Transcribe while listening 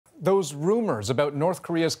Those rumors about North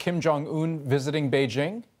Korea's Kim Jong-un visiting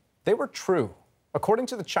Beijing, they were true. According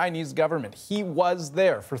to the Chinese government, he was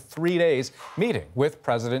there for 3 days meeting with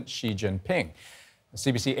President Xi Jinping.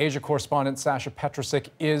 CBC Asia correspondent Sasha Petrusik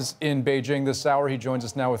is in Beijing this hour. He joins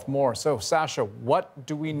us now with more. So, Sasha, what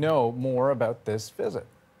do we know more about this visit?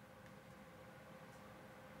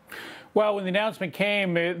 Well, when the announcement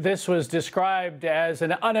came, this was described as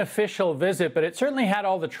an unofficial visit, but it certainly had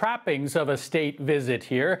all the trappings of a state visit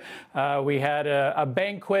here. We had a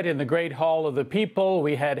banquet in the Great Hall of the People.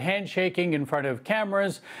 We had handshaking in front of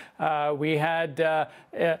cameras. We had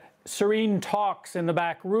serene talks in the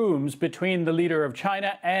back rooms between the leader of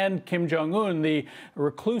China and Kim Jong-un, the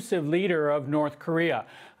reclusive leader of North Korea.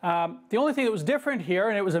 The only thing that was different here,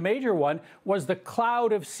 and it was a major one, was the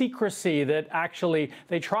cloud of secrecy that actually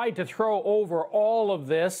they tried to throw over all of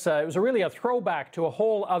this. It was really a throwback to a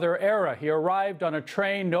whole other era. He arrived on a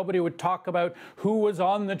train. Nobody would talk about who was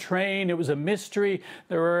on the train. It was a mystery.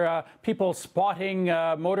 There were people spotting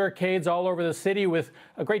motorcades all over the city with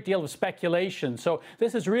a great deal of speculation. So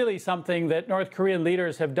this is really something that North Korean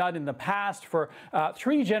leaders have done in the past for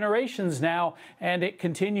 3 generations now, and it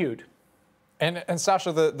continued. And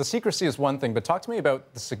Sasha, the secrecy is one thing, but talk to me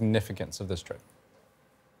about the significance of this trip.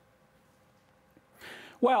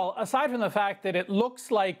 Well, aside from the fact that it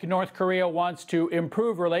looks like North Korea wants to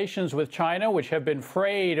improve relations with China, which have been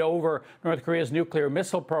frayed over North Korea's nuclear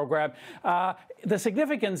missile program, the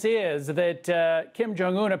significance is that Kim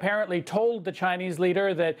Jong-un apparently told the Chinese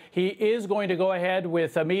leader that he is going to go ahead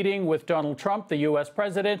with a meeting with Donald Trump, the U.S.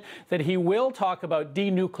 president, that he will talk about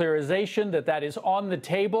denuclearization, that is on the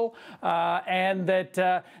table, and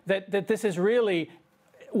that this is really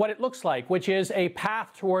what it looks like, which is a path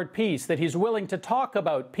toward peace, that he's willing to talk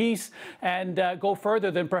about peace and go further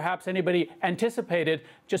than perhaps anybody anticipated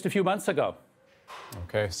just a few months ago.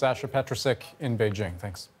 Okay, Sasha Petrusik in Beijing.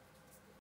 Thanks.